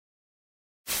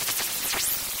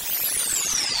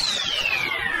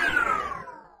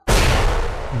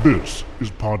This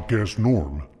is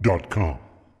PodcastNorm.com.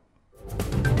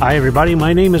 Hi everybody,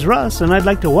 my name is Russ, and I'd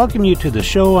like to welcome you to the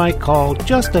show I call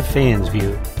Just a Fan's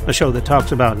View, a show that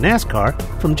talks about NASCAR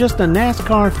from just a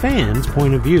NASCAR fan's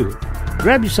point of view.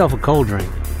 Grab yourself a cold drink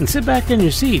and sit back in your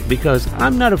seat because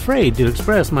I'm not afraid to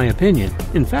express my opinion.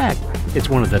 In fact, it's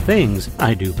one of the things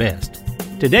I do best.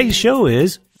 Today's show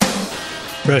is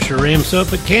Pressure Ramps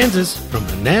Up at Kansas from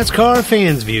the NASCAR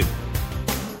fan's view.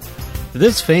 For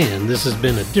this fan, this has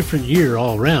been a different year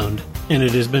all around, and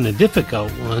it has been a difficult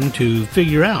one to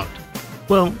figure out.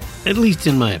 Well, at least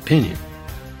in my opinion.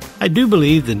 I do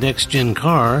believe the next-gen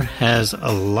car has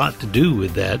a lot to do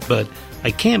with that, but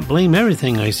I can't blame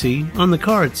everything I see on the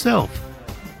car itself.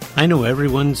 I know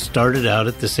everyone started out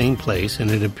at the same place,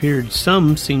 and it appeared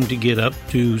some seemed to get up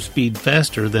to speed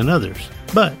faster than others.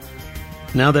 But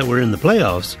now that we're in the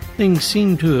playoffs, things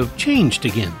seem to have changed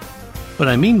again. What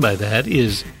I mean by that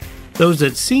is those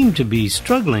that seem to be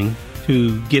struggling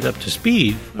to get up to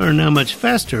speed are now much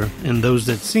faster, and those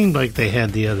that seemed like they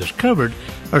had the others covered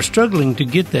are struggling to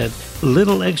get that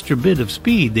little extra bit of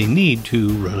speed they need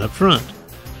to run up front.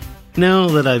 Now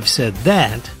that I've said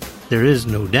that, there is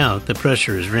no doubt the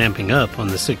pressure is ramping up on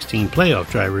the 16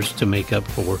 playoff drivers to make up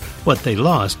for what they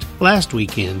lost last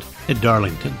weekend at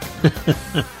Darlington.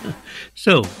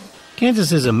 So,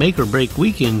 Kansas is a make-or-break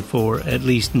weekend for at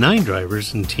least 9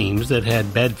 drivers and teams that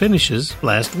had bad finishes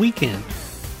last weekend.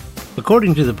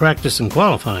 According to the practice and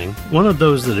qualifying, one of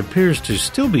those that appears to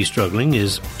still be struggling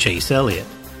is Chase Elliott.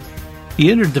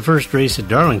 He entered the first race at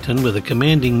Darlington with a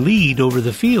commanding lead over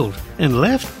the field and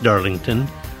left Darlington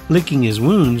licking his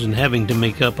wounds and having to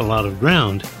make up a lot of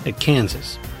ground at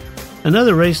Kansas.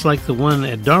 Another race like the one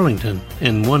at Darlington,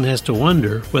 and one has to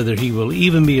wonder whether he will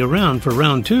even be around for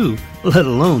round 2, let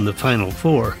alone the final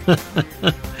 4.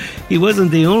 He wasn't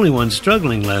the only one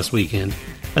struggling last weekend.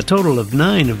 A total of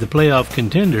 9 of the playoff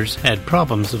contenders had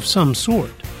problems of some sort.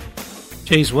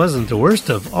 Chase wasn't the worst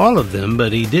of all of them,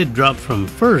 but he did drop from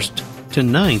 1st to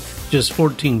 9th, just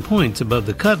 14 points above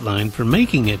the cut line for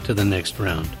making it to the next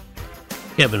round.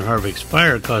 Kevin Harvick's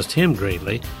fire cost him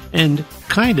greatly and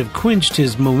kind of quenched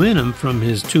his momentum from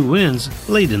his 2 wins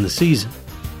late in the season.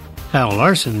 Kyle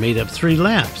Larson made up 3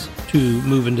 laps to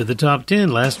move into the top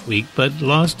 10 last week, but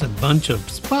lost a bunch of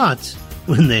spots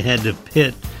when they had to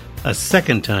pit a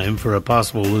second time for a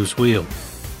possible loose wheel.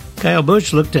 Kyle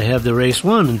Busch looked to have the race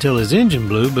won until his engine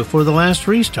blew before the last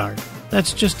restart.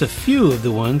 That's just a few of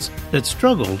the ones that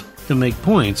struggled to make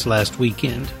points last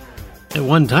weekend. At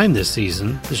one time this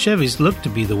season, the Chevys looked to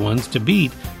be the ones to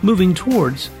beat moving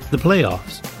towards the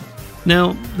playoffs.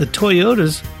 Now, the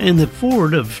Toyotas and the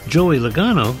Ford of Joey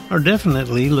Logano are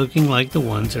definitely looking like the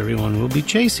ones everyone will be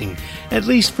chasing, at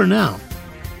least for now.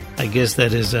 I guess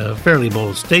that is a fairly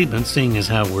bold statement, seeing as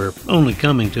how we're only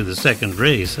coming to the second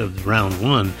race of round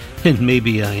 1, and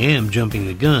maybe I am jumping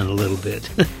the gun a little bit.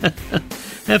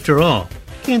 After all,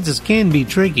 Kansas can be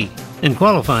tricky, and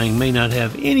qualifying may not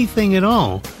have anything at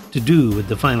all to do with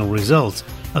the final results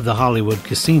of the Hollywood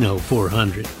Casino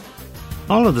 400.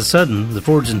 All of a sudden, the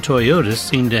Fords and Toyotas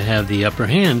seem to have the upper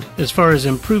hand as far as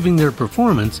improving their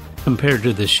performance compared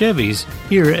to the Chevys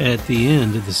here at the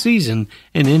end of the season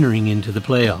and entering into the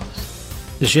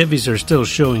playoffs. The Chevys are still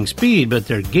showing speed, but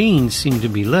their gains seem to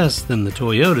be less than the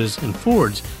Toyotas and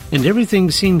Fords, and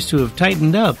everything seems to have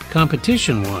tightened up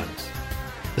competition-wise.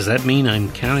 Does that mean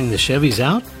I'm counting the Chevys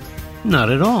out? Not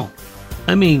at all.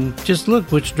 I mean, just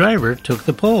look which driver took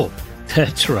the pole.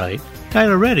 That's right,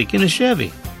 Tyler Reddick in a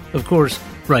Chevy. Of course,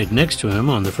 right next to him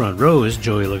on the front row is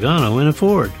Joey Logano in a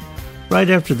Ford. Right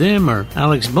after them are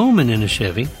Alex Bowman in a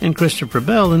Chevy and Christopher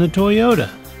Bell in a Toyota.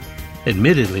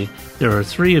 Admittedly, there are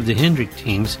 3 of the Hendrick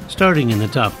teams starting in the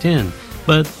top 10,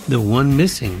 but the one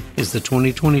missing is the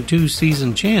 2022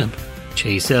 season champ,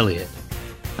 Chase Elliott.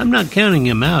 I'm not counting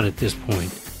him out at this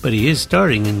point, but he is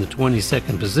starting in the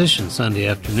 22nd position Sunday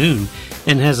afternoon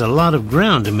and has a lot of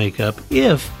ground to make up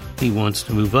if he wants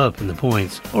to move up in the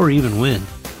points or even win.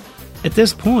 At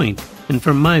this point, and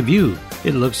from my view,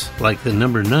 it looks like the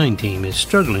number 9 team is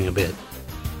struggling a bit.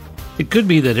 It could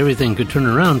be that everything could turn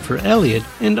around for Elliott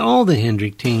and all the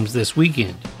Hendrick teams this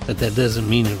weekend, but that doesn't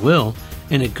mean it will,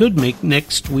 and it could make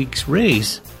next week's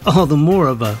race all the more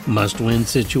of a must-win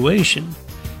situation.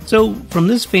 So, from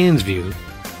this fan's view,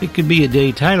 it could be a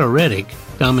day Tyler Reddick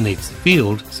dominates the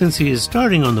field since he is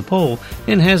starting on the pole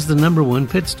and has the number 1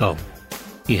 pit stall.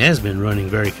 He has been running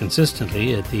very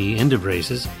consistently at the end of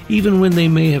races, even when they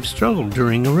may have struggled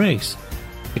during a race.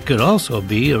 It could also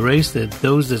be a race that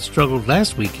those that struggled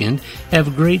last weekend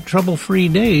have great trouble-free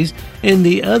days, and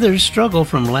the others struggle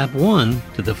from lap 1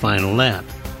 to the final lap.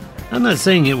 I'm not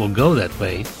saying it will go that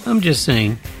way, I'm just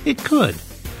saying it could.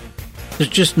 There's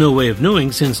just no way of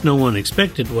knowing since no one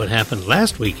expected what happened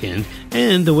last weekend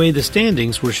and the way the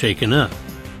standings were shaken up.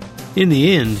 In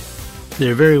the end,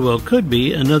 there very well could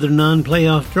be another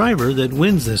non-playoff driver that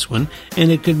wins this one, and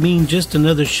it could mean just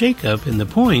another shakeup in the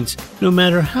points no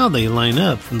matter how they line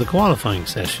up from the qualifying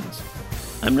sessions.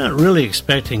 I'm not really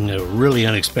expecting a really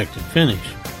unexpected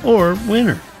finish or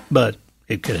winner, but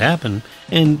it could happen,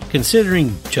 and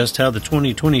considering just how the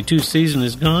 2022 season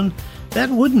has gone, that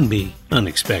wouldn't be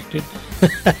unexpected.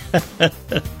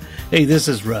 Hey, this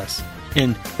is Russ,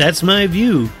 and that's my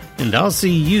view, and I'll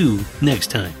see you next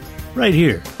time, right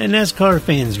here at NASCAR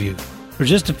Fans View, or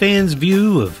just a fan's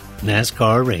view of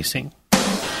NASCAR racing.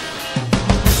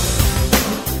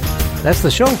 That's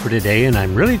the show for today, and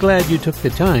I'm really glad you took the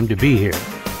time to be here.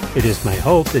 It is my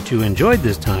hope that you enjoyed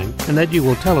this time and that you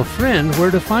will tell a friend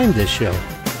where to find this show.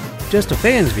 Just a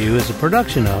Fan's View is a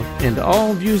production of, and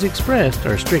all views expressed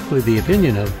are strictly the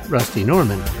opinion of, Rusty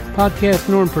Norman, Podcast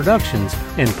Norm Productions,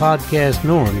 and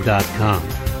PodcastNorm.com.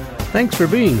 Thanks for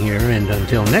being here, and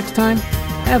until next time,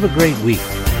 have a great week.